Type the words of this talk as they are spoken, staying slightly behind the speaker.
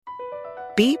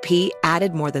BP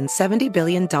added more than $70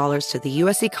 billion to the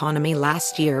U.S. economy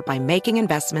last year by making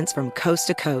investments from coast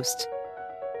to coast.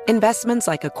 Investments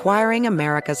like acquiring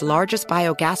America's largest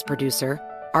biogas producer,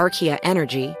 Archaea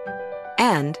Energy,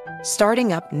 and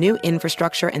starting up new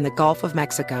infrastructure in the Gulf of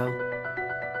Mexico.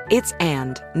 It's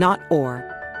and, not or.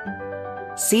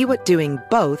 See what doing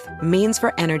both means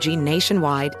for energy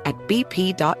nationwide at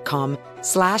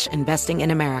bp.com/investing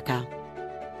in America.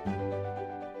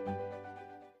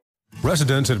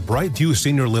 Residents at Brightview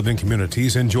Senior Living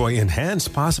Communities enjoy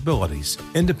enhanced possibilities,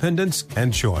 independence,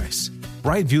 and choice.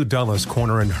 Brightview Dulles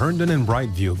Corner in Herndon and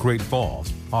Brightview, Great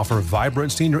Falls, offer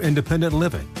vibrant senior independent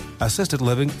living, assisted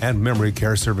living, and memory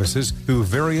care services through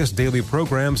various daily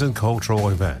programs and cultural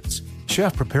events.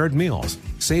 Chef-prepared meals,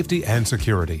 safety and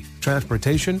security,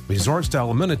 transportation, resort-style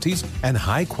amenities, and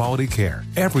high-quality care.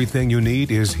 Everything you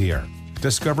need is here.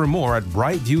 Discover more at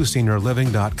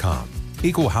brightviewseniorliving.com.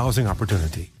 Equal housing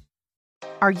opportunity.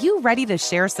 Are you ready to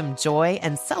share some joy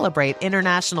and celebrate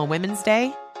International Women's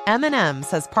Day? M&M's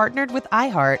has partnered with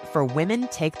iHeart for Women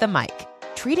Take the Mic,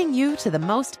 treating you to the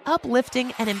most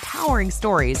uplifting and empowering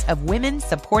stories of women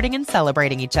supporting and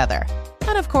celebrating each other.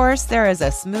 And of course, there is a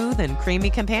smooth and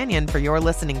creamy companion for your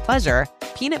listening pleasure,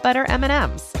 peanut butter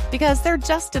M&Ms, because they're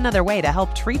just another way to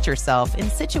help treat yourself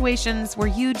in situations where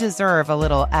you deserve a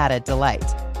little added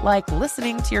delight, like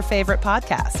listening to your favorite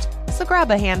podcast. So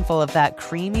grab a handful of that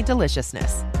creamy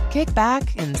deliciousness. Kick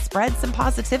back and spread some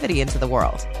positivity into the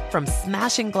world. From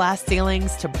smashing glass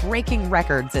ceilings to breaking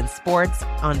records in sports,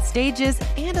 on stages,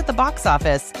 and at the box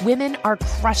office, women are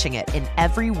crushing it in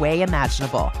every way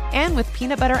imaginable. And with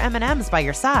peanut butter M&Ms by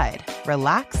your side,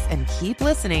 relax and keep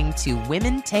listening to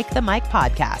Women Take the Mic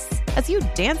podcasts as you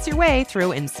dance your way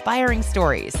through inspiring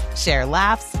stories, share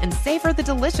laughs, and savor the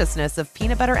deliciousness of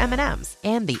peanut butter M&Ms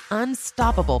and the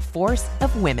unstoppable force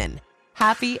of women.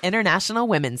 Happy International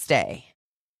Women's Day.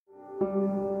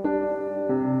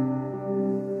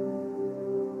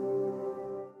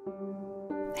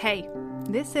 Hey,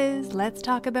 this is Let's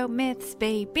Talk About Myths,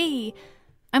 baby.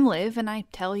 I'm Liv, and I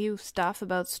tell you stuff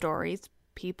about stories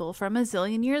people from a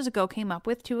zillion years ago came up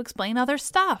with to explain other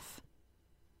stuff.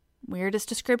 Weirdest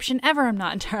description ever, I'm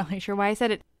not entirely sure why I said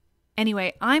it.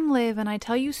 Anyway, I'm Liv, and I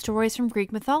tell you stories from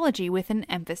Greek mythology with an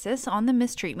emphasis on the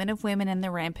mistreatment of women and the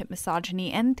rampant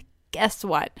misogyny, and guess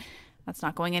what? That's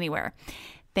not going anywhere.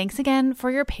 Thanks again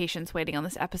for your patience waiting on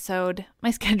this episode.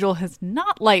 My schedule has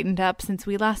not lightened up since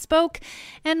we last spoke,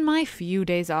 and my few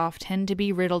days off tend to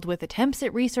be riddled with attempts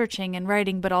at researching and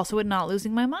writing, but also at not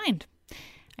losing my mind.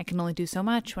 I can only do so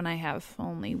much when I have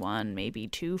only 1, maybe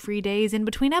 2 free days in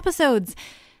between episodes,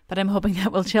 but I'm hoping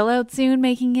that will chill out soon,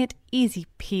 making it easy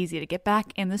peasy to get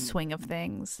back in the swing of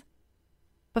things.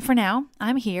 But for now,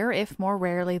 I'm here, if more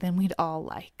rarely than we'd all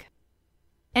like.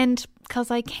 And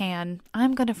because I can,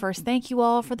 I'm going to first thank you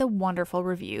all for the wonderful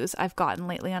reviews I've gotten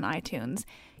lately on iTunes.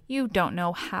 You don't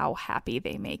know how happy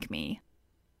they make me.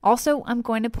 Also, I'm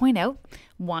going to point out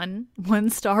one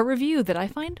 1-star review that I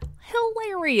find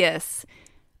hilarious.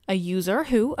 A user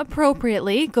who,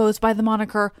 appropriately, goes by the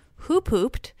moniker Who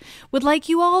Pooped, would like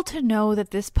you all to know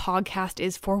that this podcast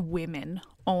is for women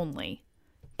only.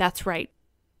 That's right.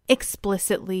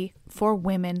 Explicitly for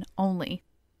women only.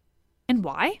 And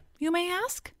why, you may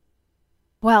ask?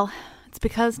 Well, it's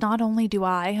because not only do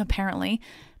I, apparently,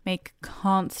 make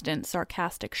constant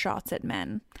sarcastic shots at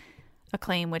men, a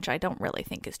claim which I don't really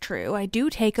think is true. I do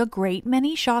take a great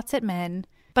many shots at men,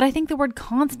 but I think the word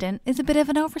constant is a bit of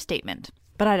an overstatement.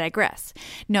 But I digress.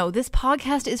 No, this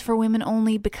podcast is for women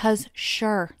only because,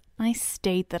 sure, I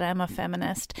state that I'm a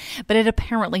feminist, but it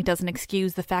apparently doesn't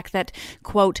excuse the fact that,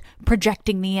 quote,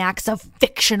 projecting the acts of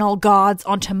fictional gods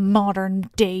onto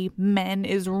modern-day men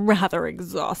is rather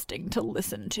exhausting to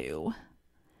listen to.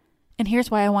 And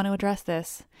here's why I want to address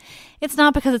this. It's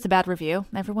not because it's a bad review.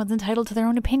 Everyone's entitled to their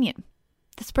own opinion.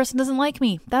 This person doesn't like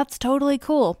me. That's totally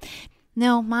cool.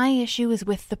 No, my issue is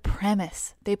with the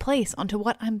premise they place onto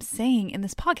what I'm saying in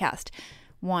this podcast.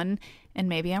 One, and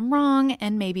maybe I'm wrong,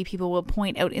 and maybe people will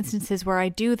point out instances where I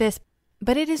do this,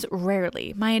 but it is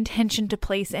rarely my intention to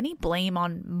place any blame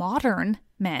on modern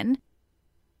men.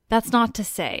 That's not to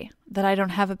say that I don't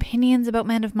have opinions about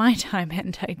men of my time,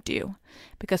 and I do.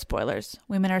 Because spoilers,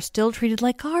 women are still treated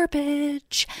like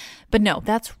garbage. But no,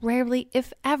 that's rarely,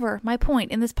 if ever, my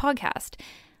point in this podcast.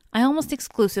 I almost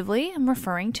exclusively am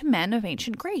referring to men of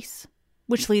ancient Greece.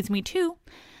 Which leads me to,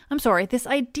 this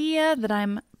idea that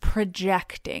I'm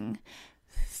projecting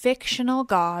fictional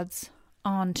gods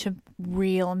onto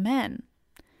real men.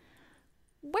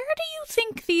 Where do you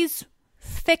think these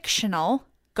fictional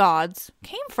gods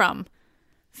came from?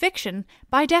 Fiction,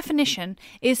 by definition,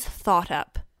 is thought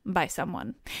up by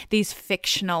someone. These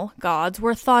fictional gods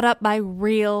were thought up by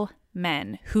real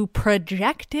men who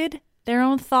projected their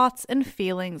own thoughts and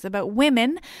feelings about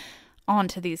women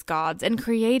onto these gods and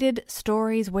created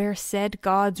stories where said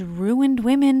gods ruined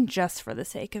women just for the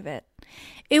sake of it.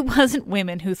 It wasn't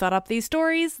women who thought up these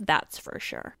stories, that's for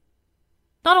sure.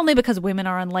 Not only because women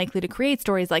are unlikely to create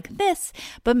stories like this,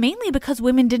 but mainly because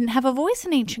women didn't have a voice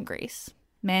in ancient Greece.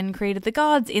 Men created the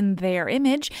gods in their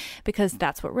image because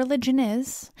that's what religion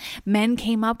is. Men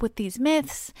came up with these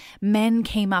myths. Men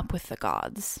came up with the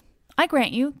gods. I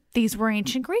grant you, these were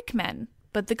ancient Greek men,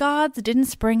 but the gods didn't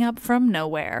spring up from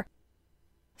nowhere.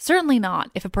 Certainly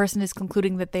not if a person is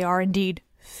concluding that they are indeed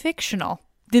fictional.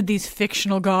 Did these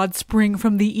fictional gods spring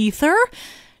from the ether?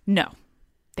 No,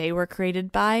 they were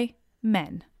created by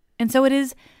men. And so it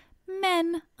is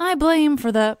men I blame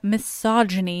for the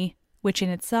misogyny, which in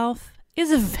itself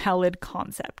is a valid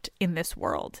concept in this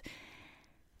world.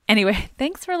 Anyway,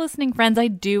 thanks for listening, friends. I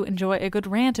do enjoy a good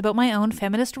rant about my own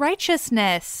feminist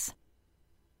righteousness.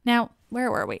 Now,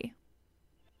 where were we?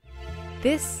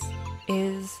 This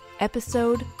is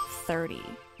episode 30,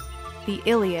 The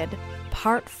Iliad,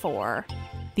 Part 4,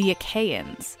 The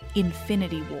Achaeans,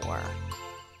 Infinity War.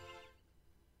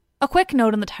 A quick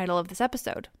note on the title of this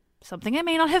episode. Something I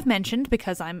may not have mentioned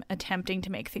because I'm attempting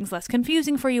to make things less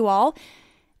confusing for you all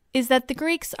is that the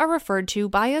Greeks are referred to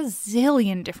by a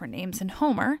zillion different names in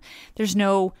Homer. There's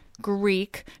no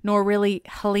Greek, nor really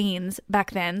Hellenes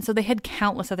back then, so they had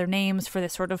countless other names for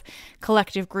this sort of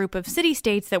collective group of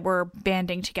city-states that were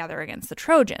banding together against the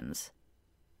Trojans.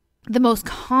 The most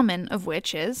common of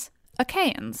which is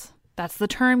Achaeans. That's the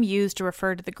term used to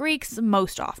refer to the Greeks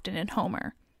most often in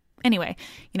Homer. Anyway,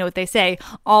 you know what they say,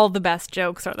 all the best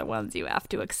jokes are the ones you have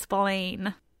to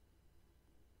explain.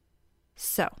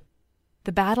 So,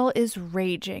 the battle is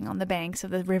raging on the banks of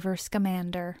the river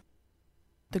Scamander.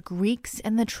 The Greeks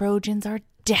and the Trojans are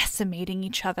decimating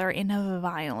each other in a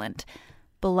violent,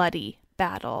 bloody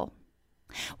battle.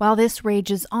 While this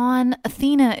rages on,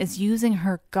 Athena is using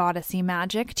her goddessy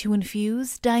magic to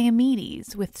infuse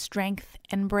Diomedes with strength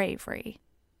and bravery.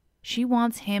 She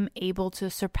wants him able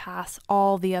to surpass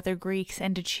all the other Greeks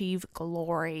and achieve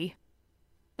glory.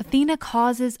 Athena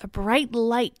causes a bright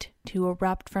light to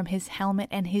erupt from his helmet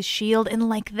and his shield, and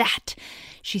like that,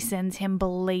 she sends him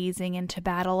blazing into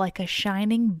battle like a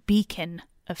shining beacon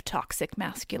of toxic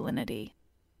masculinity.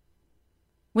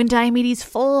 When Diomedes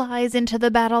flies into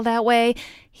the battle that way,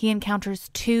 he encounters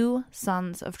two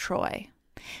sons of Troy.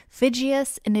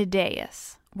 Phygeus and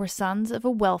Idaeus were sons of a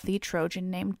wealthy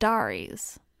Trojan named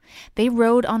Dares. They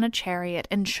rode on a chariot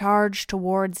and charged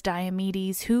towards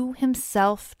Diomedes, who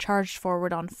himself charged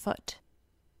forward on foot.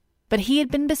 But he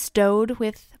had been bestowed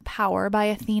with power by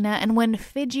Athena, and when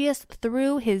Phygeus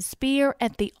threw his spear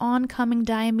at the oncoming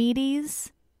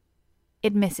Diomedes,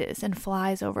 it misses and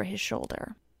flies over his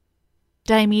shoulder.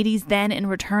 Diomedes then in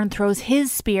return throws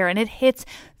his spear, and it hits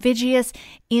Phygeus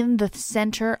in the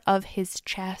center of his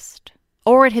chest.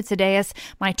 Or it hits Idaeus.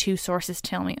 My two sources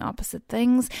tell me opposite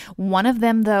things. One of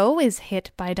them, though, is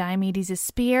hit by Diomedes'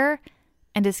 spear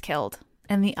and is killed,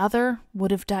 and the other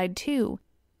would have died too.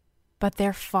 But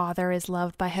their father is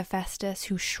loved by Hephaestus,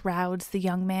 who shrouds the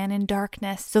young man in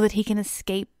darkness so that he can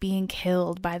escape being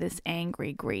killed by this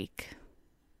angry Greek.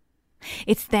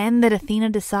 It's then that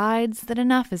Athena decides that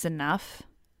enough is enough.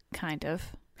 Kind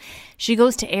of. She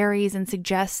goes to Ares and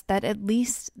suggests that at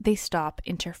least they stop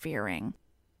interfering.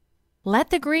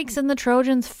 Let the Greeks and the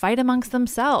Trojans fight amongst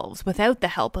themselves without the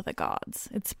help of the gods.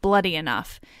 It's bloody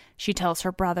enough, she tells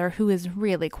her brother, who is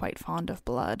really quite fond of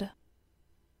blood.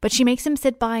 But she makes him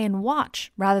sit by and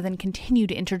watch, rather than continue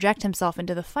to interject himself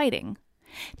into the fighting.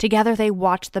 Together they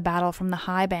watch the battle from the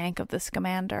high bank of the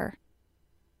Scamander.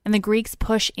 And the Greeks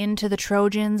push into the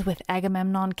Trojans, with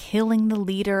Agamemnon killing the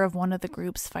leader of one of the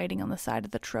groups fighting on the side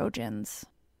of the Trojans.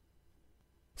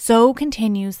 So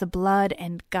continues the blood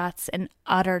and guts and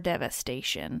utter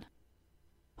devastation.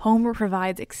 Homer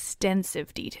provides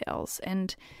extensive details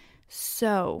and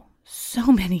so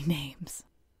many names.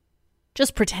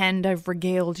 Just pretend I've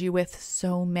regaled you with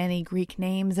so many Greek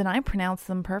names and I pronounce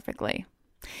them perfectly.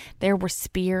 There were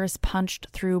spears punched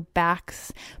through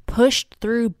backs, pushed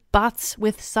through butts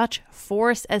with such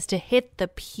force as to hit the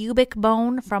pubic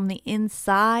bone from the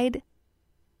inside,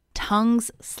 tongues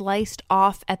sliced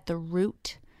off at the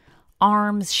root,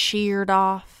 arms sheared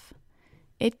off.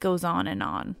 It goes on and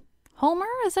on. Homer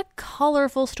is a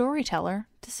colorful storyteller,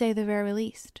 to say the very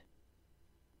least.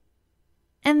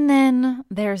 And then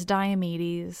there's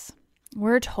Diomedes.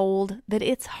 We're told that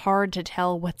it's hard to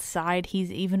tell what side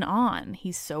he's even on.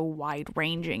 He's so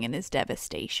wide-ranging in his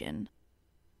devastation.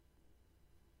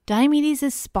 Diomedes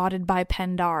is spotted by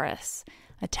Pandarus,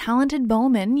 a talented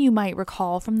bowman you might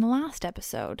recall from the last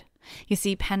episode. You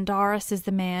see, Pandarus is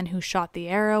the man who shot the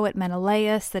arrow at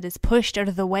Menelaus that is pushed out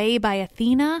of the way by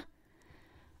Athena.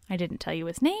 I didn't tell you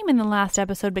his name in the last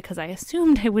episode because I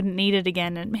assumed I wouldn't need it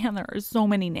again, and man, there are so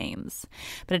many names.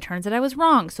 But it turns out I was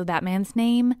wrong, so that man's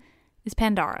name is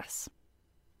Pandarus.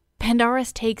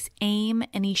 Pandarus takes aim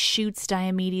and he shoots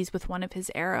Diomedes with one of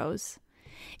his arrows.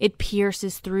 It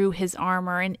pierces through his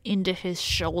armor and into his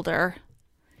shoulder.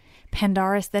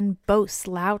 Pandarus then boasts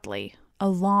loudly, a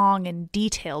long and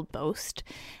detailed boast,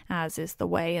 as is the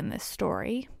way in this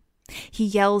story. He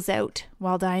yells out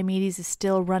while Diomedes is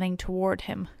still running toward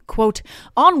him, quote,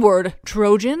 "Onward,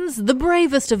 Trojans! The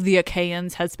bravest of the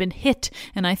Achaeans has been hit,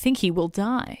 and I think he will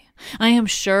die. I am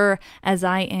sure, as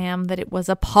I am, that it was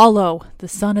Apollo, the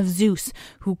son of Zeus,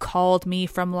 who called me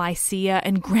from Lycia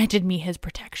and granted me his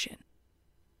protection."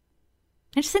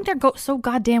 I just think they're so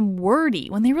goddamn wordy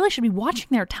when they really should be watching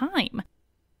their time.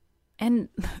 And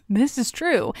this is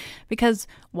true, because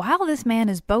while this man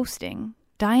is boasting,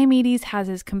 Diomedes has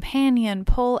his companion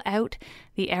pull out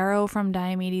the arrow from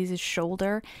Diomedes'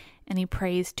 shoulder, and he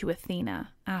prays to Athena,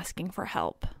 asking for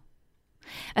help.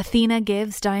 Athena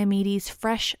gives Diomedes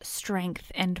fresh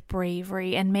strength and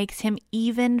bravery and makes him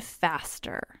even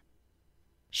faster.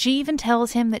 She even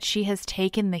tells him that she has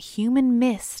taken the human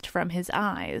mist from his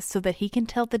eyes so that he can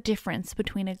tell the difference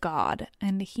between a god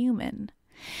and a human.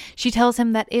 She tells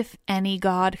him that if any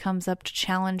god comes up to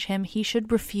challenge him, he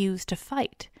should refuse to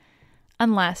fight.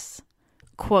 Unless,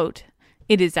 quote,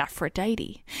 "it is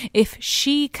Aphrodite. If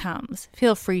she comes,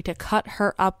 feel free to cut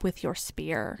her up with your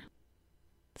spear."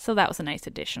 So that was a nice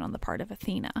addition on the part of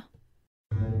Athena.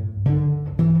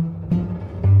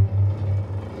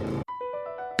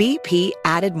 BP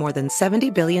added more than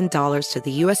 $70 billion to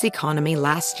the U.S. economy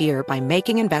last year by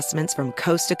making investments from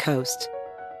coast to coast.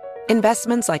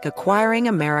 Investments like acquiring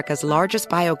America's largest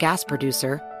biogas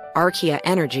producer, Archaea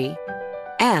Energy,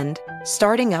 and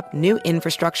starting up new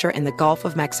infrastructure in the Gulf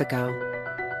of Mexico.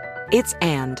 It's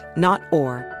and, not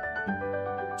or.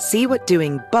 See what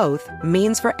doing both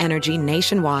means for energy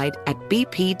nationwide at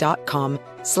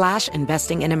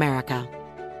bp.com/investing in America.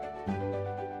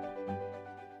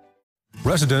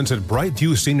 Residents at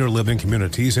Brightview Senior Living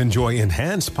Communities enjoy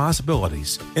enhanced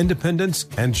possibilities, independence,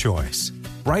 and choice.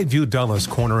 Brightview Dulles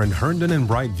Corner in Herndon and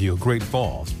Brightview, Great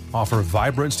Falls, offer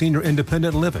vibrant senior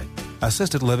independent living,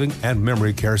 assisted living, and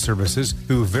memory care services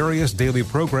through various daily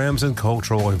programs and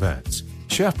cultural events.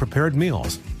 Chef-prepared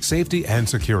meals, safety and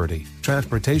security,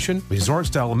 transportation,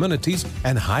 resort-style amenities,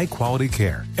 and high-quality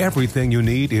care. Everything you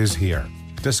need is here.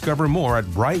 Discover more at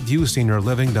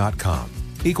brightviewseniorliving.com.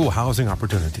 Equal housing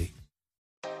opportunity.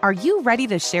 Are you ready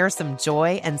to share some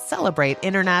joy and celebrate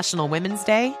International Women's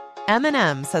Day?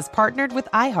 M&M's has partnered with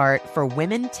iHeart for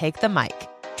Women Take the Mic,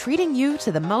 treating you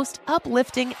to the most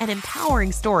uplifting and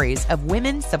empowering stories of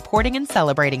women supporting and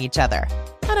celebrating each other.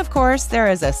 And of course,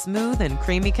 there is a smooth and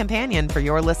creamy companion for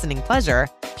your listening pleasure,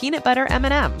 peanut butter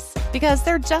M&M's, because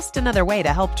they're just another way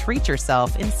to help treat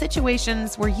yourself in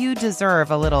situations where you deserve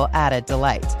a little added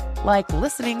delight, like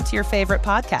listening to your favorite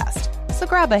podcast. So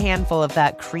grab a handful of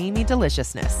that creamy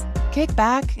deliciousness. Kick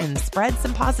back and spread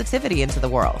some positivity into the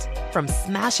world. From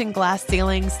smashing glass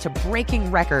ceilings to breaking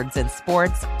records in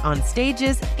sports, on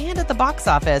stages, and at the box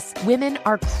office, women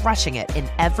are crushing it in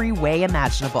every way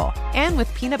imaginable. And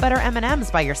with peanut butter M&M's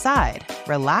by your side,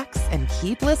 relax and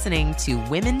keep listening to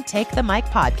Women Take the Mic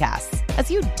podcasts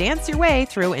as you dance your way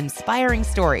through inspiring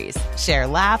stories, share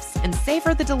laughs, and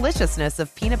savor the deliciousness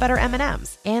of peanut butter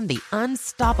M&M's and the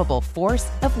unstoppable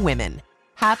force of women.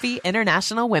 Happy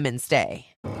International Women's Day.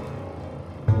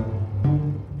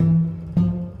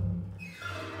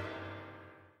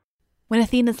 When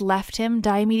Athena's left him,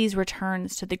 Diomedes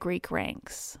returns to the Greek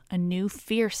ranks. A new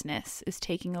fierceness is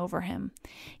taking over him,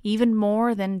 even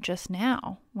more than just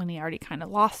now, when he already kind of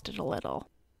lost it a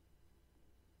little.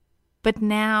 But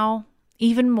now,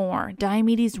 even more,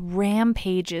 Diomedes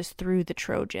rampages through the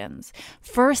Trojans.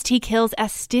 First, he kills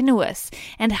Astynous,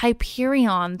 and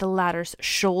Hyperion, the latter's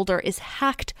shoulder, is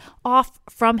hacked off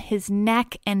from his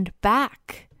neck and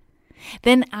back.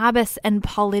 Then Abas and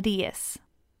Polydius,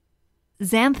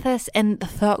 Xanthus and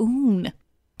Thaon,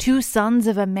 two sons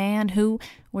of a man who,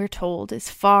 we're told,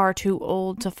 is far too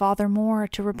old to father more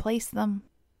to replace them.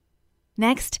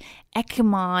 Next,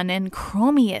 Echemon and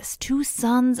Chromius, two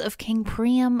sons of King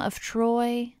Priam of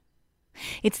Troy.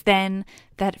 It's then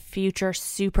that future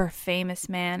super famous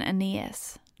man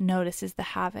Aeneas notices the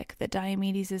havoc that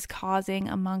Diomedes is causing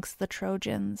amongst the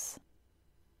Trojans.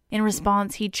 In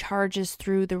response, he charges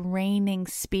through the raining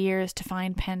spears to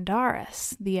find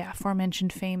Pandarus, the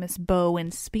aforementioned famous bow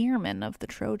and spearman of the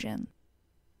Trojans.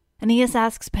 Aeneas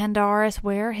asks Pandarus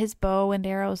where his bow and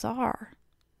arrows are.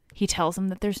 He tells him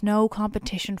that there's no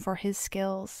competition for his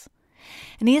skills.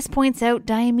 Aeneas points out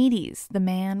Diomedes, the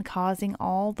man causing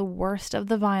all the worst of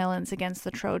the violence against the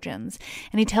Trojans,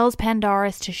 and he tells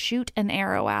Pandarus to shoot an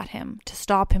arrow at him to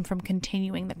stop him from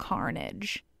continuing the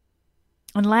carnage.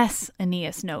 Unless,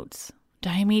 Aeneas notes,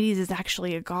 Diomedes is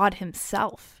actually a god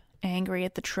himself, angry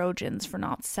at the Trojans for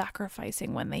not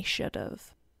sacrificing when they should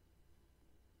have.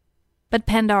 But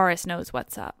Pandarus knows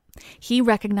what's up. He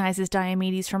recognizes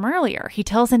Diomedes from earlier. He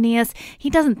tells Aeneas he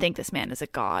doesn't think this man is a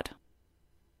god.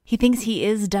 He thinks he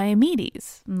is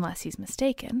Diomedes, unless he's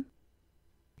mistaken.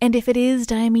 And if it is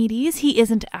Diomedes, he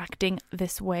isn't acting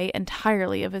this way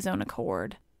entirely of his own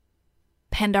accord.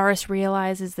 Pandarus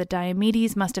realizes that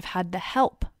Diomedes must have had the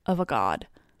help of a god.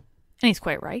 And he's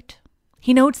quite right.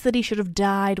 He notes that he should have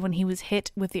died when he was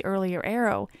hit with the earlier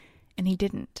arrow, and he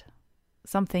didn't.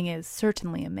 Something is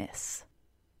certainly amiss.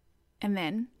 And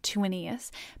then, to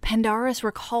Aeneas, Pandarus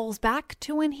recalls back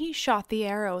to when he shot the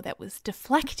arrow that was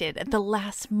deflected at the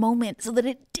last moment so that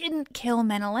it didn't kill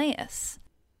Menelaus.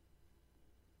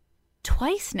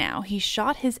 Twice now he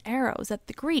shot his arrows at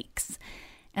the Greeks,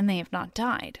 and they have not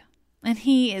died. And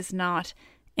he is not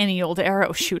any old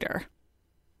arrow shooter.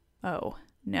 Oh,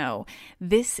 no,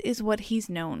 this is what he's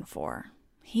known for.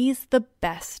 He's the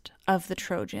best of the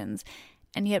Trojans,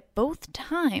 and yet both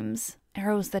times,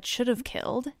 arrows that should have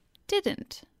killed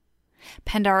didn't.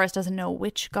 Pandarus doesn't know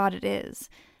which god it is,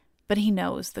 but he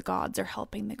knows the gods are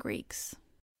helping the Greeks.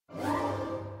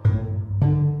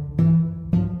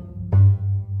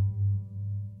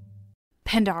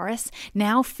 Pandarus,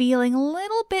 now feeling a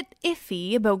little bit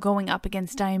iffy about going up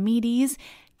against Diomedes,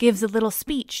 gives a little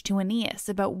speech to Aeneas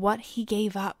about what he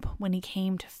gave up when he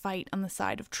came to fight on the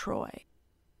side of Troy.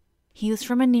 He was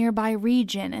from a nearby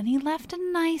region, and he left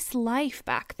a nice life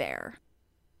back there.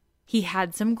 He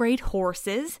had some great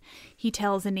horses, he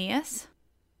tells Aeneas,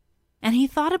 and he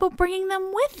thought about bringing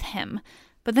them with him,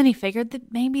 but then he figured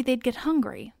that maybe they'd get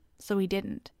hungry, so he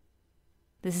didn't.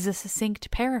 This is a succinct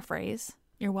paraphrase.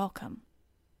 You're welcome.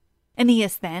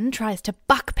 Aeneas then tries to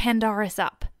buck Pandarus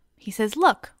up. He says,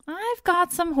 look, I've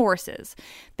got some horses.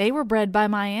 They were bred by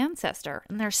my ancestor,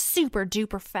 and they're super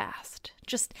duper fast.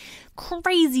 Just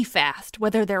crazy fast.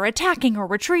 Whether they're attacking or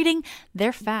retreating,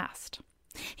 they're fast.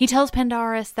 He tells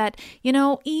Pandarus that,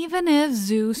 even if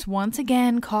Zeus once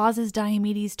again causes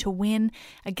Diomedes to win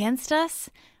against us,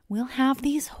 we'll have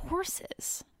these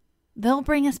horses. They'll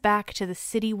bring us back to the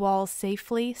city walls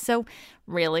safely, so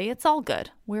really, it's all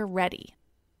good. We're ready.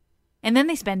 And then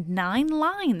they spend 9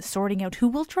 lines sorting out who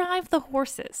will drive the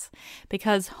horses,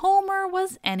 because Homer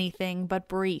was anything but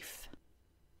brief.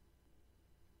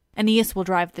 Aeneas will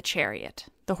drive the chariot.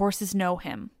 The horses know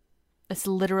him. That's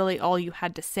literally all you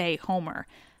had to say, Homer.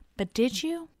 But did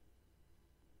you?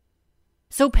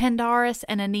 So Pandarus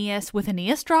and Aeneas, with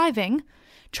Aeneas driving,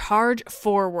 charge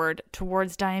forward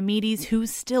towards Diomedes,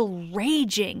 who's still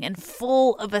raging and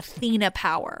full of Athena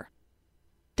power.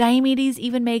 Diomedes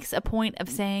even makes a point of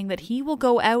saying that he will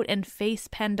go out and face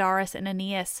Pandarus and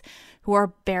Aeneas, who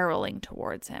are barreling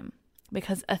towards him,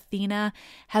 because Athena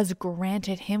has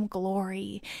granted him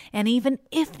glory, and even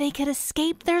if they could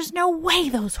escape, there's no way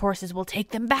those horses will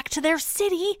take them back to their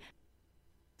city.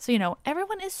 So,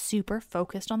 everyone is super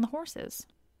focused on the horses.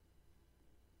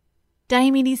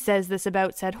 Diomedes says this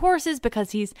about said horses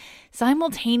because he's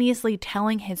simultaneously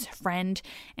telling his friend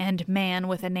and man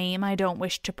with a name I don't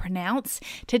wish to pronounce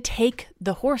to take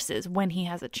the horses when he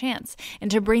has a chance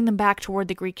and to bring them back toward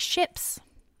the Greek ships.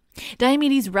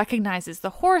 Diomedes recognizes the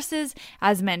horses.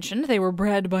 As mentioned, they were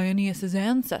bred by Aeneas'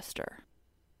 ancestor.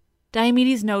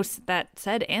 Diomedes notes that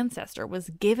said ancestor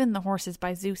was given the horses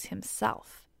by Zeus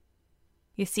himself.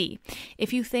 You see,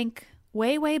 if you think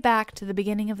way back to the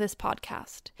beginning of this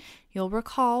podcast, you'll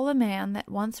recall a man that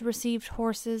once received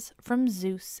horses from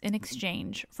Zeus in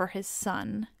exchange for his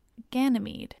son,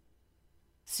 Ganymede.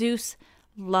 Zeus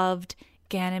loved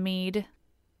Ganymede,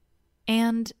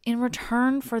 and in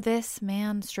return for this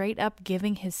man straight up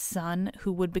giving his son,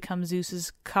 who would become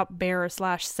Zeus's cupbearer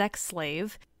 / sex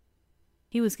slave,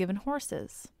 he was given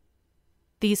horses.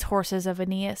 These horses of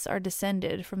Aeneas are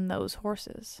descended from those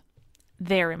horses.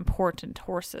 They're important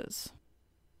horses.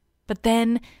 But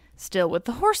then, still with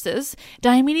the horses,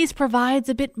 Diomedes provides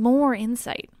a bit more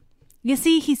insight. You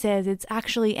see, he says it's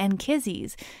actually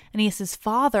Anchises, Aeneas'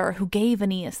 father, who gave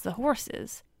Aeneas the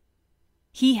horses.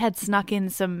 He had snuck in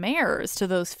some mares to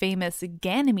those famous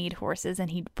Ganymede horses,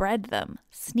 and he'd bred them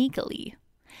sneakily.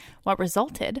 What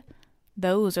resulted?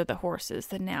 Those are the horses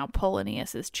that now pull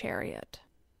Aeneas' chariot.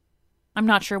 I'm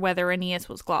not sure whether Aeneas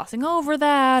was glossing over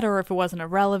that or if it wasn't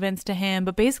of relevance to him,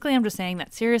 but basically I'm just saying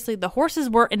that seriously, the horses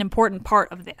were an important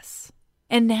part of this.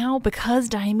 And now, because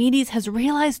Diomedes has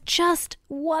realized just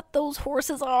what those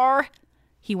horses are,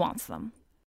 he wants them.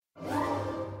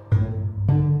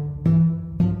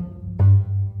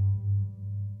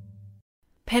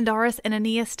 Pandarus and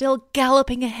Aeneas, still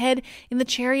galloping ahead in the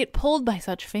chariot pulled by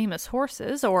such famous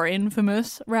horses, or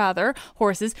infamous, rather,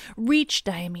 horses, reach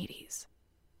Diomedes.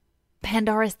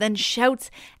 Pandarus then shouts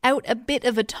out a bit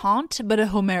of a taunt, but a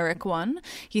Homeric one.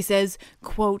 He says,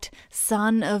 quote,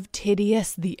 "Son of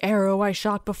Tydeus, the arrow I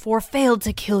shot before failed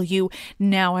to kill you.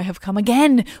 Now I have come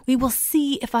again. We will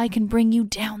see if I can bring you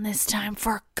down this time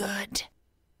for good."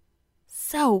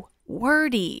 So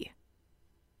wordy.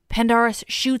 Pandarus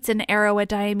shoots an arrow at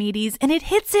Diomedes, and it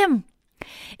hits him.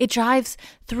 It drives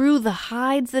through the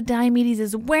hides that Diomedes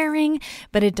is wearing,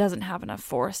 but it doesn't have enough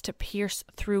force to pierce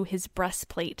through his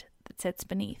breastplate that sits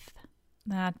beneath.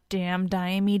 That damn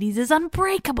Diomedes is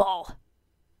unbreakable.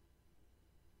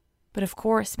 But of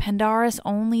course, Pandarus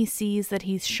only sees that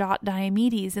he's shot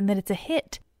Diomedes and that it's a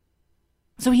hit.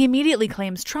 So he immediately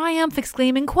claims triumph,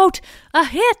 exclaiming, quote, "A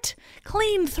hit!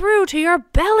 Clean through to your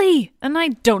belly! And I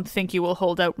don't think you will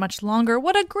hold out much longer.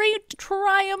 What a great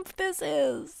triumph this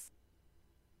is!"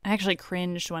 I actually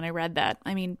cringed when I read that.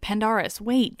 I mean, Pandarus,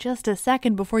 wait just a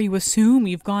second before you assume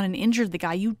you've gone and injured the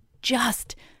guy you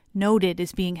just noted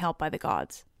is being helped by the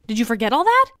gods. Did you forget all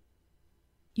that?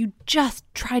 You just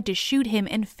tried to shoot him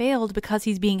and failed because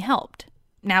he's being helped.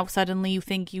 Now suddenly you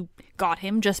think you got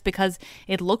him just because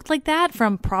it looked like that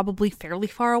from probably fairly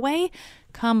far away?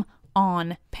 Come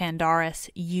on, Pandarus,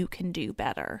 you can do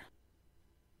better.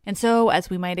 And so, as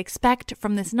we might expect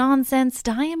from this nonsense,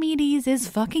 Diomedes is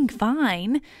fucking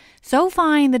fine. So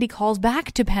fine that he calls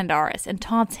back to Pandarus and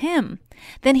taunts him.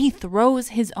 Then he throws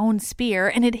his own spear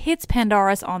and it hits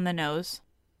Pandarus on the nose.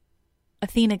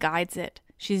 Athena guides it.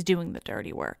 She's doing the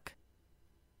dirty work.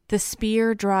 The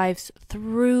spear drives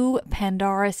through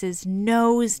Pandarus's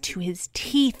nose to his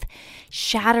teeth,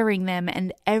 shattering them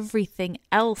and everything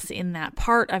else in that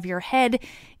part of your head.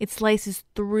 It slices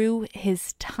through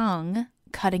his tongue,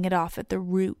 cutting it off at the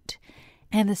root,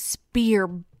 and the spear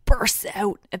bursts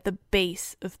out at the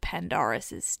base of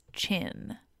Pandarus's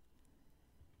chin.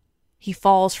 He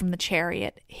falls from the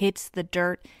chariot, hits the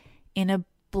dirt in a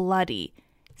bloody,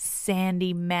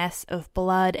 sandy mess of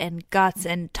blood and guts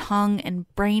and tongue and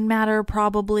brain matter,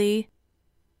 probably.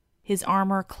 His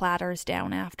armor clatters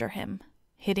down after him,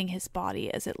 hitting his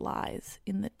body as it lies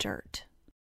in the dirt.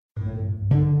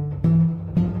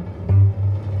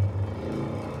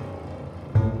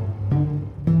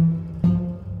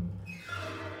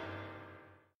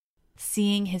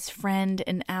 Seeing his friend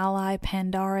and ally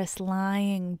Pandarus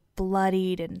lying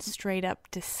bloodied and straight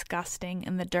up disgusting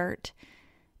in the dirt,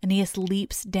 Aeneas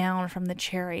leaps down from the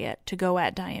chariot to go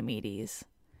at Diomedes.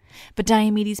 But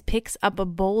Diomedes picks up a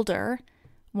boulder,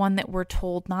 one that we're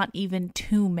told not even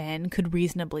 2 men could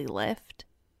reasonably lift,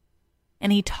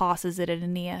 and he tosses it at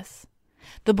Aeneas.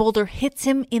 The boulder hits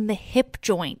him in the hip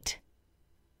joint,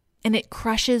 and it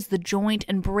crushes the joint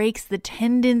and breaks the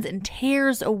tendons and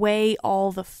tears away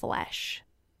all the flesh.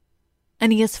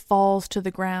 Aeneas falls to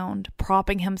the ground,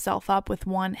 propping himself up with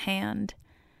one hand,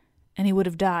 and he would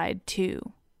have died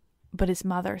too. But his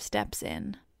mother steps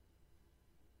in.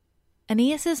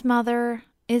 Aeneas' mother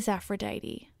is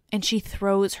Aphrodite, and she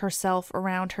throws herself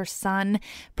around her son,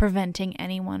 preventing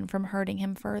anyone from hurting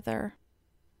him further.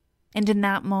 And in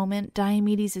that moment,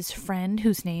 Diomedes' friend,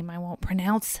 whose name I won't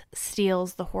pronounce,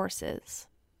 steals the horses.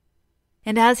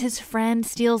 And as his friend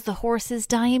steals the horses,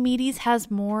 Diomedes has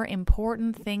more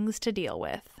important things to deal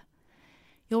with.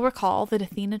 You'll recall that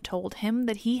Athena told him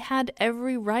that he had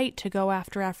every right to go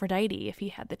after Aphrodite if he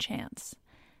had the chance.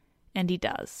 And he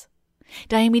does.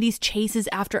 Diomedes chases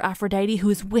after Aphrodite, who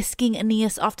is whisking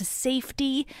Aeneas off to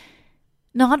safety.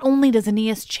 Not only does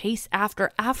Aeneas chase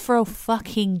after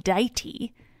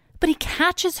Aphro-fucking-dite, but he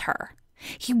catches her.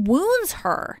 He wounds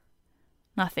her.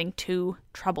 Nothing too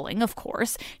troubling, of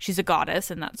course. She's a goddess,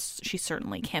 and she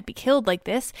certainly can't be killed like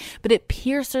this, but it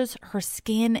pierces her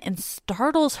skin and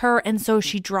startles her, and so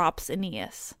she drops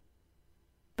Aeneas.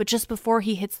 But just before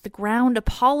he hits the ground,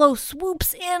 Apollo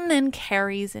swoops in and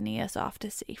carries Aeneas off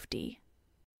to safety.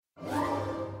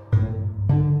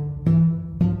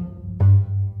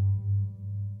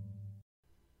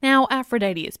 Now,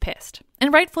 Aphrodite is pissed,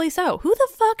 and rightfully so. Who the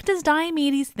fuck does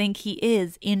Diomedes think he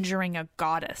is, injuring a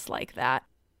goddess like that?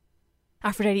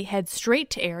 Aphrodite heads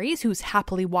straight to Ares, who's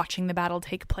happily watching the battle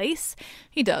take place.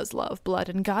 He does love blood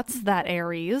and guts, that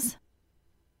Ares.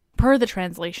 Per the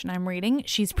translation I'm reading,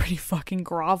 she's pretty fucking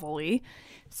grovelly.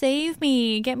 Save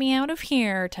me, get me out of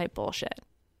here type bullshit.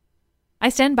 I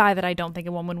stand by that I don't think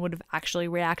a woman would have actually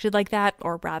reacted like that,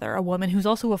 or rather, a woman who's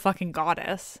also a fucking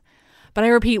goddess. But I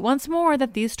repeat once more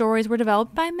that these stories were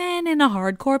developed by men in a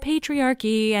hardcore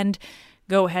patriarchy, and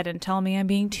go ahead and tell me I'm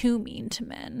being too mean to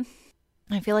men.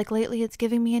 I feel like lately it's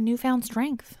giving me a newfound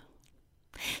strength.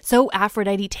 So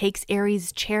Aphrodite takes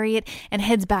Ares' chariot and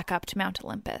heads back up to Mount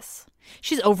Olympus.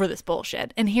 She's over this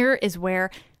bullshit, and here is where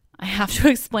I have to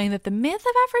explain that the myth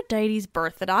of Aphrodite's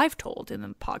birth that I've told in the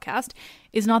podcast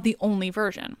is not the only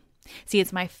version. See,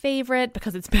 it's my favorite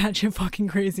because it's batshit fucking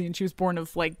crazy and she was born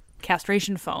of, like,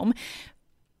 castration foam.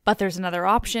 But there's another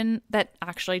option that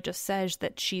actually just says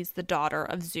that she's the daughter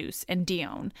of Zeus and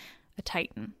Dione, a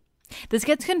Titan. This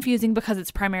gets confusing because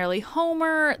it's primarily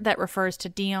Homer that refers to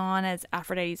Dione as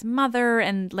Aphrodite's mother,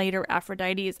 and later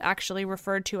Aphrodite is actually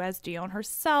referred to as Dione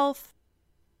herself.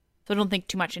 So don't think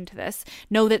too much into this.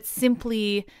 Know that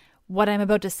simply what I'm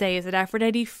about to say is that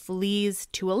Aphrodite flees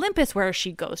to Olympus where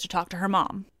she goes to talk to her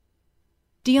mom.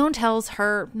 Dione tells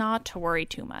her not to worry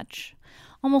too much.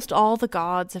 Almost all the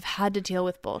gods have had to deal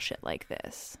with bullshit like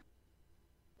this.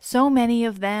 So many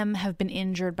of them have been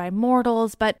injured by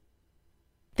mortals, but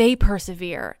they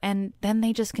persevere, and then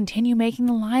they just continue making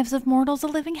the lives of mortals a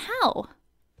living hell.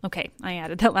 Okay, I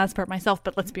added that last part myself,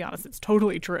 but let's be honest, it's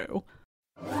totally true.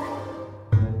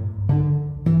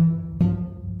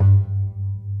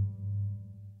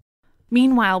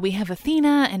 Meanwhile, we have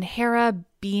Athena and Hera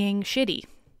being shitty.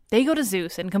 They go to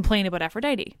Zeus and complain about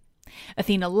Aphrodite.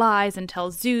 Athena lies and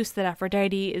tells Zeus that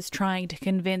Aphrodite is trying to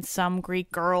convince some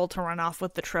Greek girl to run off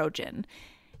with the Trojan.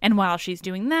 And while she's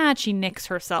doing that, she nicks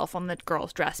herself on the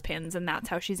girl's dress pins, and that's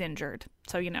how she's injured.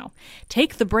 So,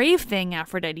 take the brave thing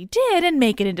Aphrodite did and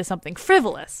make it into something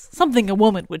frivolous, something a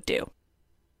woman would do.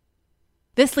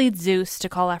 This leads Zeus to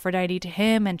call Aphrodite to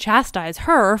him and chastise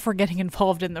her for getting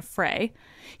involved in the fray.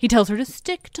 He tells her to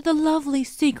stick to the lovely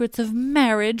secrets of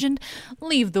marriage and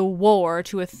leave the war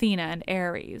to Athena and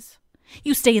Ares.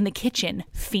 You stay in the kitchen,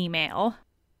 female.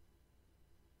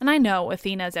 And I know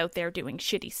Athena's out there doing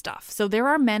shitty stuff, so there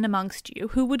are men amongst you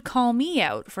who would call me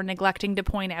out for neglecting to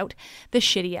point out the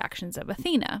shitty actions of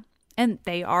Athena. And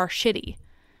they are shitty.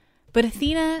 But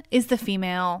Athena is the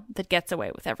female that gets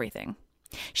away with everything.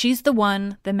 She's the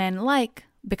one the men like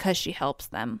because she helps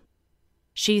them.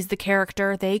 She's the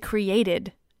character they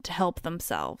created to help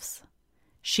themselves.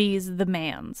 She's the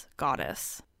man's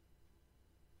goddess.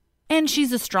 And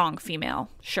she's a strong female,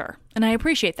 sure, and I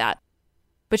appreciate that.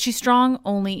 But she's strong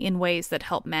only in ways that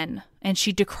help men, and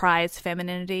she decries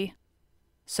femininity.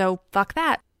 So fuck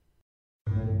that.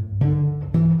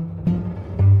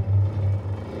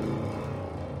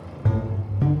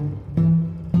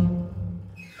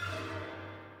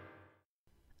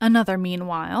 Another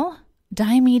meanwhile,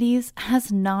 Diomedes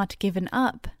has not given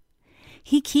up.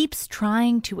 He keeps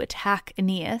trying to attack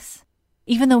Aeneas,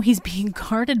 even though he's being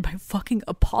guarded by fucking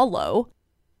Apollo.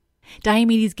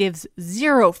 Diomedes gives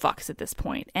zero fucks at this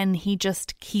point, and he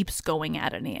just keeps going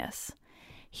at Aeneas.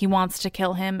 He wants to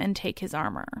kill him and take his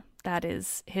armor. That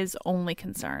is his only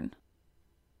concern.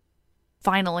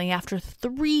 Finally, after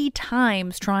 3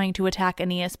 times trying to attack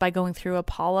Aeneas by going through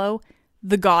Apollo,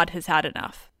 the god has had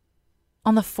enough.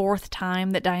 On the 4th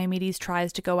time that Diomedes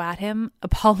tries to go at him,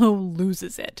 Apollo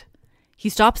loses it. He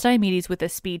stops Diomedes with a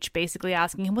speech basically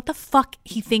asking him what the fuck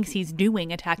he thinks he's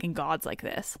doing attacking gods like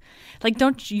this. Like,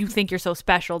 don't you think you're so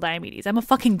special, Diomedes? I'm a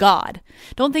fucking god.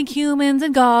 Don't think humans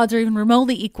and gods are even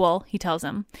remotely equal, he tells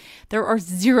him. There are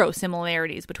 0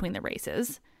 similarities between the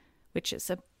races, which is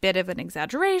a bit of an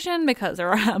exaggeration because there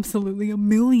are absolutely a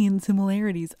million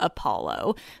similarities,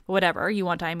 Apollo. But whatever, you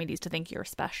want Diomedes to think you're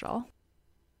special.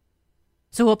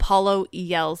 So Apollo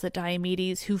yells at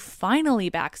Diomedes, who finally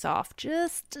backs off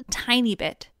just a tiny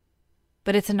bit.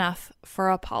 But it's enough for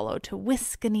Apollo to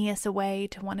whisk Aeneas away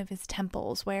to one of his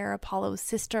temples where Apollo's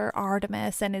sister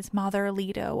Artemis and his mother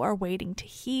Leto are waiting to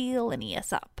heal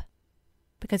Aeneas up.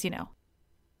 Because,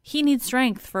 he needs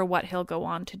strength for what he'll go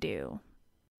on to do.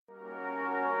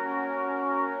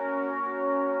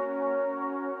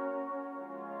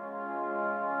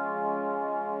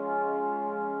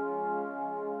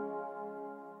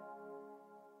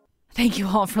 Thank you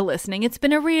all for listening. It's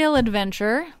been a real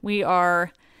adventure. We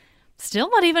are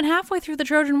still not even halfway through the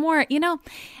Trojan War.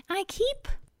 I keep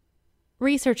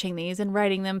researching these and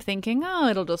writing them thinking,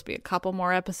 it'll just be a couple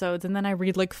more episodes. And then I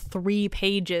read like 3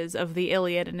 pages of the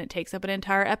Iliad and it takes up an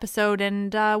entire episode.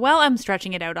 And, I'm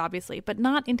stretching it out, obviously, but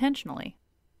not intentionally.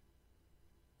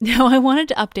 Now, I wanted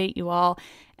to update you all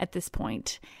at this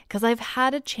point because I've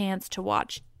had a chance to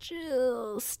watch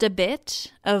just a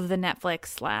bit of the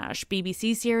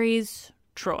Netflix/BBC series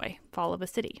Troy, Fall of a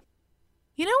City.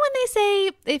 You know when they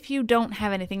say if you don't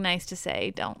have anything nice to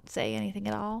say, don't say anything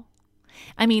at all?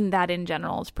 I mean, that in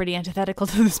general is pretty antithetical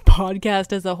to this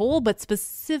podcast as a whole, but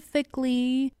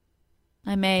specifically,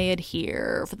 I may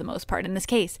adhere for the most part in this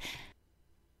case.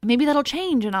 Maybe that'll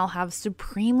change and I'll have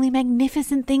supremely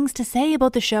magnificent things to say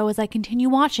about the show as I continue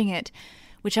watching it,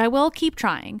 which I will keep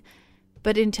trying.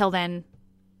 But until then,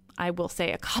 I will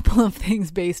say a couple of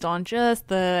things based on just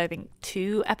the, I think,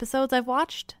 2 episodes I've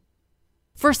watched.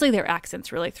 Firstly, their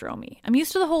accents really throw me. I'm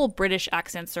used to the whole British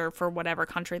accents or for whatever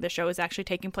country the show is actually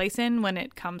taking place in when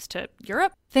it comes to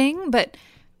Europe thing, but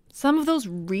some of those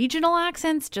regional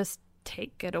accents just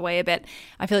take it away a bit.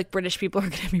 I feel like British people are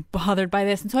going to be bothered by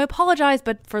this, and so I apologize,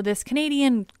 but for this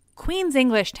Canadian, Queen's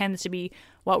English tends to be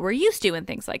what we're used to in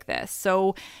things like this.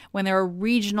 So when there are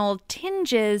regional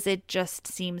tinges, it just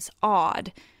seems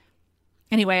odd.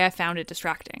 Anyway, I found it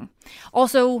distracting.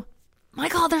 Also, my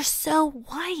God, they're so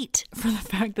white for the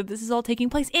fact that this is all taking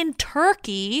place in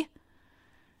Turkey.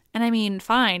 And I mean,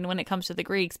 fine when it comes to the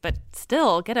Greeks, but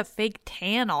still, get a fake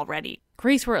tan already.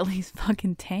 Greeks were at least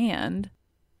fucking tanned.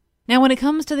 Now, when it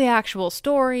comes to the actual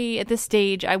story, at this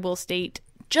stage, I will state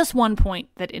just one point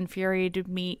that infuriated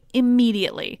me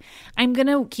immediately. I'm going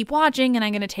to keep watching and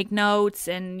I'm going to take notes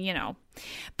and,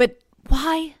 But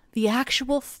why the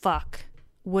actual fuck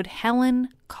would Helen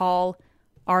call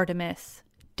Artemis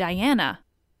Diana?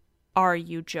 Are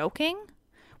you joking?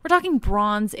 We're talking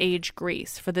Bronze Age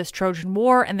Greece for this Trojan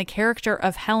War and the character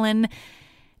of Helen.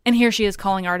 And here she is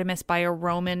calling Artemis by a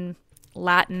Roman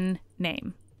Latin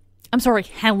name. I'm sorry,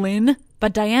 Helen,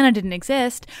 but Diana didn't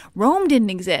exist. Rome didn't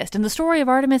exist. And the story of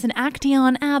Artemis and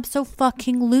Actaeon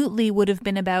abso-fucking-lutely would have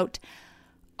been about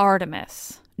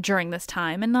Artemis during this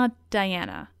time and not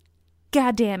Diana.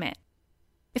 God damn it.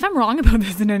 If I'm wrong about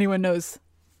this and anyone knows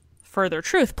further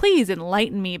truth, please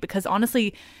enlighten me, because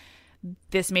honestly,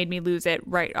 this made me lose it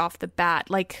right off the bat.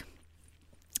 Like,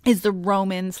 is the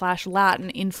Roman/Latin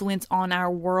influence on our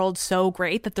world so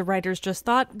great that the writers just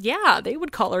thought, yeah, they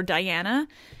would call her Diana?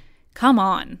 Come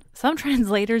on. Some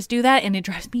translators do that and it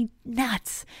drives me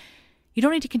nuts. You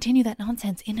don't need to continue that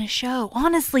nonsense in a show.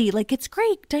 Honestly, like, it's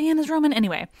Greek. Diana's Roman.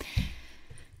 Anyway,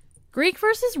 Greek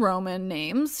versus Roman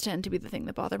names tend to be the thing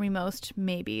that bother me most.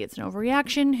 Maybe it's an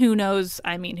overreaction. Who knows?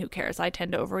 I mean, who cares? I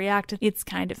tend to overreact. It's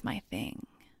kind of my thing.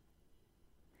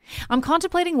 I'm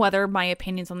contemplating whether my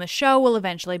opinions on the show will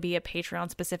eventually be a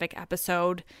Patreon-specific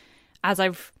episode, as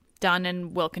I've done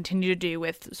and will continue to do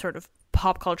with sort of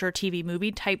pop culture TV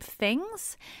movie type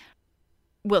things.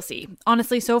 We'll see.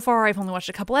 Honestly, so far I've only watched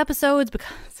a couple episodes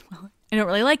because, well, I don't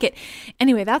really like it.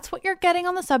 Anyway, that's what you're getting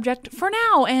on the subject for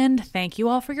now, and thank you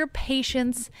all for your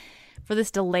patience for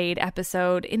this delayed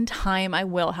episode. In time, I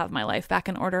will have my life back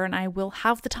in order, and I will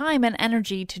have the time and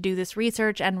energy to do this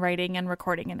research and writing and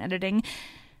recording and editing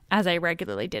as I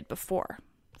regularly did before.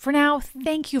 For now,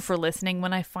 thank you for listening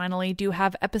when I finally do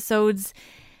have episodes.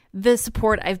 The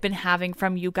support I've been having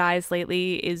from you guys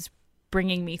lately is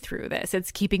bringing me through this. It's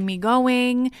keeping me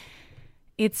going.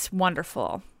 It's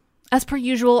wonderful. As per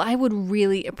usual, I would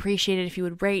really appreciate it if you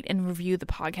would rate and review the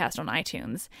podcast on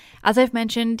iTunes. As I've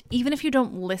mentioned, even if you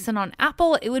don't listen on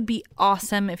Apple, it would be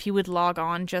awesome if you would log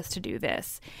on just to do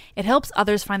this. It helps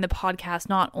others find the podcast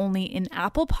not only in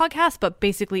Apple Podcasts, but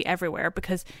basically everywhere,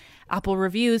 because Apple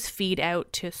reviews feed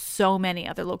out to so many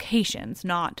other locations,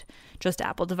 not just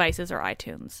Apple devices or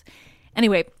iTunes.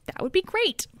 Anyway, that would be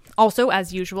great. Also,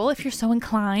 as usual, if you're so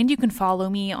inclined, you can follow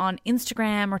me on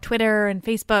Instagram or Twitter and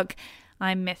Facebook.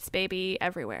 I'm Myths Baby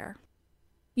everywhere.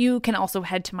 You can also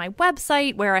head to my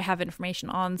website where I have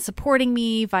information on supporting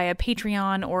me via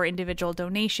Patreon or individual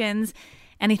donations.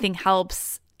 Anything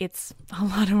helps. It's a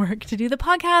lot of work to do the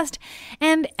podcast,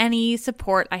 and any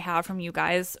support I have from you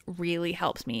guys really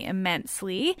helps me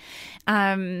immensely.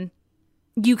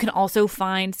 You can also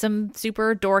find some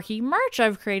super dorky merch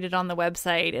I've created on the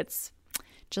website. It's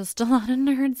just a lot of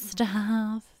nerd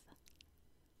stuff.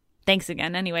 Thanks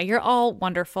again. Anyway, you're all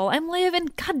wonderful. I'm Liv,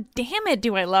 and god damn it,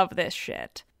 do I love this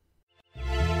shit.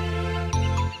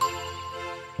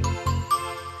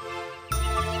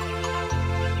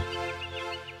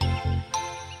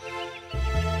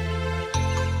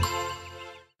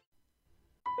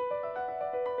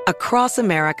 Across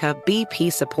America,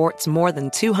 BP supports more than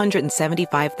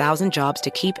 275,000 jobs to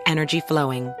keep energy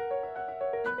flowing.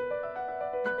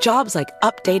 Jobs like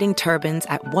updating turbines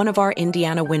at one of our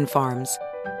Indiana wind farms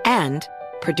and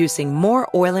producing more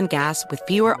oil and gas with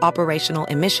fewer operational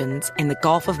emissions in the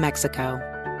Gulf of Mexico.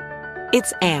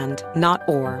 It's and, not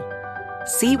or.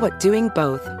 See what doing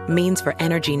both means for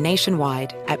energy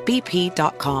nationwide at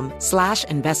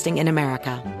bp.com/investing in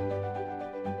America.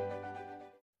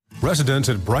 Residents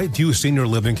at Brightview Senior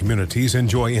Living Communities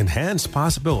enjoy enhanced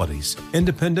possibilities,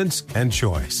 independence, and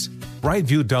choice.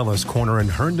 Brightview Dulles Corner in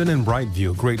Herndon and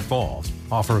Brightview, Great Falls,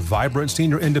 offer vibrant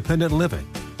senior independent living,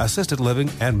 assisted living,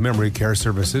 and memory care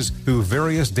services through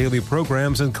various daily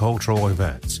programs and cultural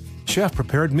events.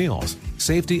 Chef-prepared meals,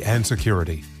 safety and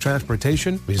security,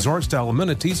 transportation, resort-style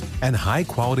amenities, and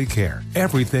high-quality care.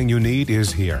 Everything you need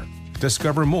is here.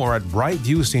 Discover more at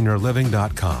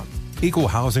brightviewseniorliving.com. Equal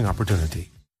housing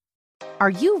opportunity. Are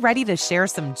you ready to share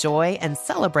some joy and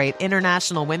celebrate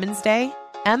International Women's Day?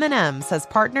 M&M's has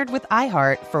partnered with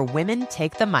iHeart for Women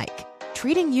Take the Mic,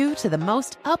 treating you to the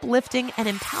most uplifting and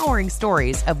empowering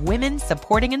stories of women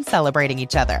supporting and celebrating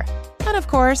each other. And of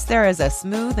course, there is a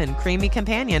smooth and creamy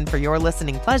companion for your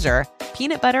listening pleasure,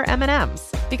 peanut butter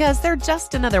M&M's, because they're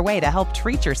just another way to help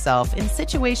treat yourself in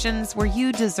situations where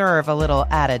you deserve a little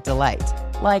added delight,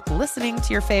 like listening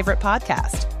to your favorite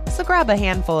podcast. So grab a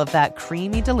handful of that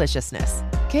creamy deliciousness.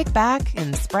 Kick back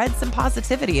and spread some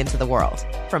positivity into the world.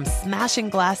 From smashing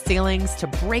glass ceilings to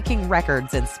breaking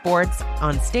records in sports,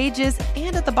 on stages,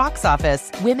 and at the box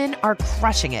office, women are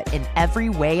crushing it in every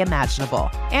way imaginable.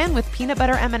 And with peanut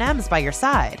butter M&M's by your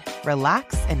side,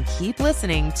 relax and keep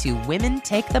listening to Women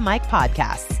Take the Mic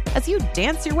podcasts as you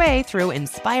dance your way through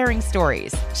inspiring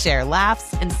stories, share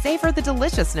laughs, and savor the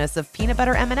deliciousness of peanut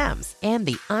butter M&M's and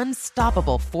the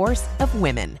unstoppable force of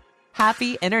women.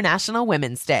 Happy International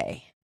Women's Day.